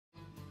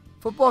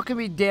Football can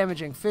be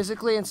damaging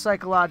physically and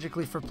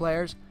psychologically for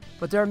players,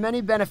 but there are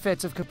many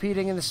benefits of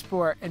competing in the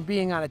sport and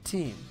being on a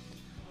team.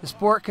 The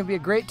sport can be a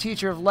great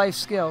teacher of life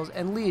skills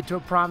and lead to a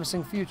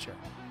promising future.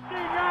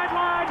 15-yard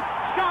line,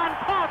 Sean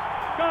Puff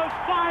goes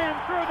flying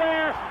through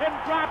there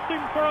and drops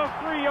him for a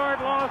 3-yard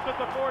loss at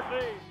the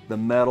 14. The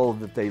mettle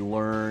that they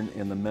learn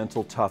and the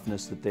mental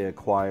toughness that they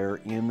acquire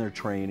in their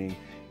training,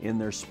 in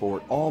their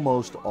sport,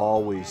 almost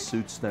always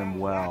suits them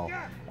well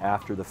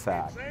after the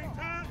fact.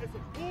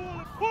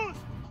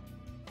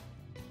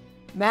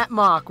 Matt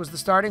Mock was the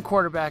starting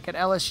quarterback at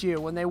LSU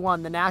when they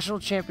won the national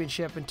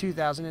championship in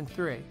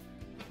 2003.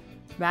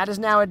 Matt is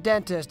now a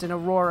dentist in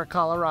Aurora,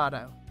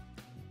 Colorado.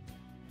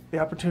 The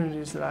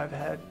opportunities that I've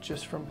had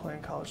just from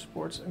playing college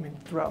sports, I mean,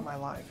 throughout my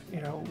life,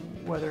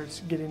 whether it's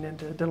getting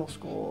into dental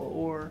school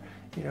or,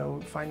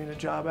 finding a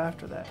job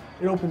after that.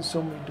 It opens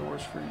so many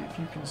doors for you if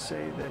you can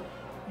say that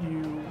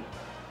you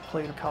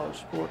played a college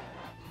sport.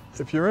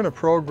 If you're in a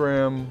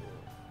program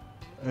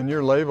and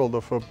you're labeled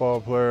a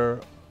football player,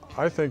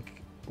 I think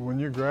when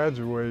you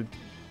graduate,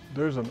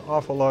 there's an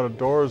awful lot of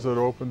doors that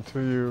open to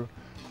you.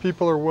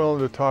 People are willing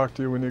to talk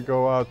to you when you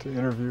go out to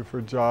interview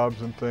for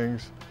jobs and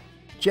things.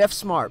 Jeff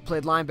Smart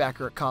played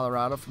linebacker at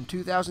Colorado from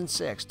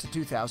 2006 to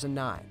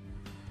 2009.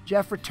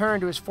 Jeff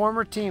returned to his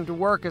former team to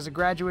work as a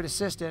graduate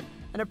assistant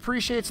and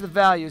appreciates the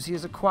values he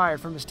has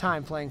acquired from his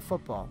time playing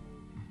football.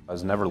 I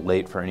was never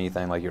late for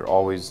anything. Like, you're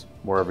always,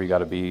 wherever you got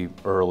to be,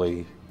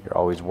 early. You're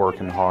always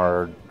working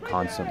hard,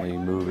 constantly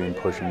moving,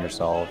 pushing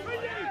yourself.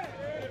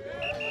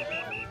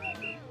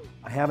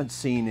 I haven't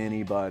seen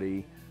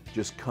anybody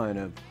just kind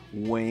of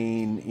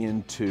wane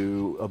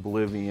into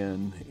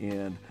oblivion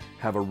and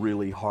have a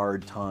really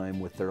hard time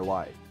with their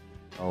life.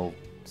 No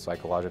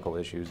psychological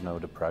issues, no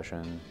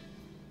depression,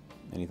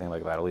 anything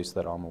like that, at least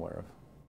that I'm aware of.